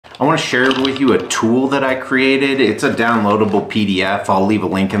I want to share with you a tool that I created. It's a downloadable PDF. I'll leave a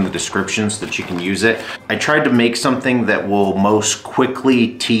link in the description so that you can use it. I tried to make something that will most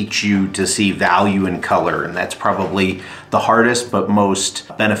quickly teach you to see value in color, and that's probably the hardest but most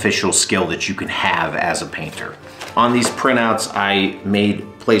beneficial skill that you can have as a painter. On these printouts, I made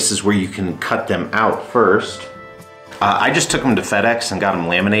places where you can cut them out first. I just took them to FedEx and got them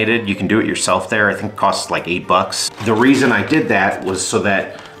laminated. You can do it yourself there. I think it costs like $8. The reason I did that was so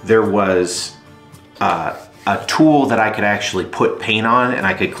that there was a tool that I could actually put paint on and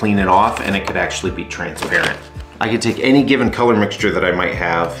I could clean it off and it could actually be transparent. I could take any given color mixture that I might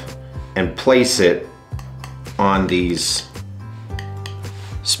have and place it on these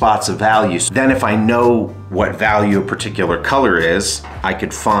spots of value. Then if I know what value a particular color is, I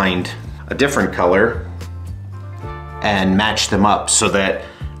could find a different color and match them up so that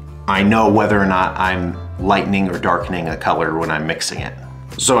I know whether or not I'm lightening or darkening a color when I'm mixing it.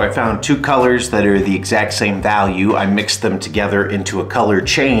 So I found two colors that are the exact same value. I mixed them together into a color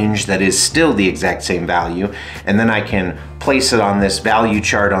change that is still the exact same value, and then I can place it on this value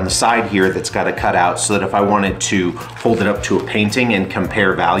chart on the side here that's got a cutout so that if I wanted to hold it up to a painting and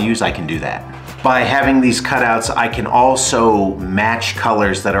compare values, I can do that. By having these cutouts, I can also match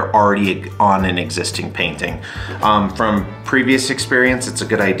colors that are already on an existing painting. From previous experience, it's a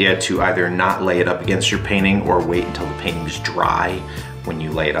good idea to either not lay it up against your painting or wait until the painting is dry when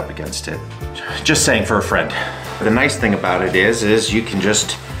you lay it up against it. Just saying for a friend. The nice thing about it is you can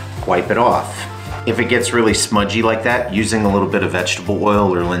just wipe it off. If it gets really smudgy like that, using a little bit of vegetable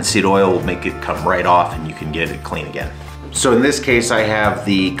oil or linseed oil will make it come right off and you can get it clean again. So in this case, I have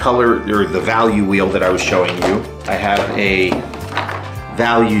the color or the value wheel that I was showing you. I have a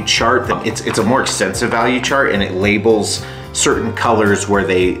value chart. It's a more extensive value chart and it labels certain colors where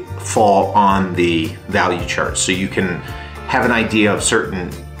they fall on the value chart. So you can have an idea of certain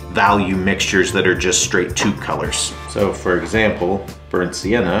value mixtures that are just straight tube colors. So for example, burnt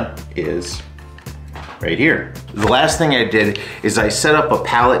sienna is right here. The last thing I did is I set up a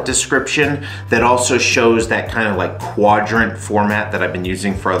palette description that also shows that kind of like quadrant format that I've been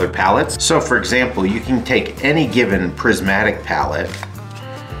using for other palettes. So for example, you can take any given prismatic palette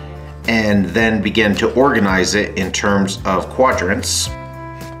and then begin to organize it in terms of quadrants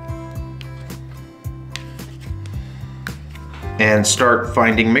and start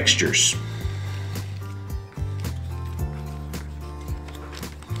finding mixtures.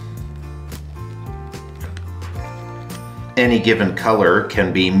 Any given color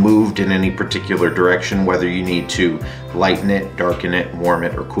can be moved in any particular direction, whether you need to lighten it, darken it, warm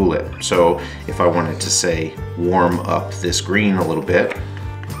it, or cool it. So if I wanted to say warm up this green a little bit,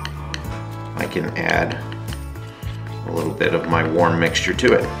 I can add a little bit of my warm mixture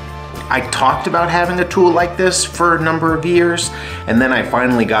to it. I talked about having a tool like this for a number of years, and then I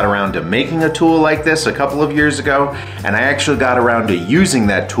finally got around to making a tool like this a couple of years ago, and I actually got around to using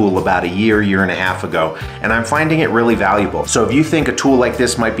that tool about a year and a half ago, and I'm finding it really valuable. So if you think a tool like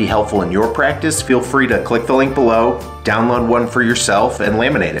this might be helpful in your practice, feel free to click the link below, download one for yourself, and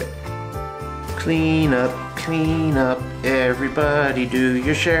laminate it. Clean up, everybody do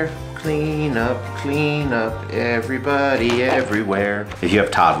your share. Clean up, everybody, everywhere. If you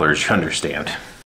have toddlers, you understand.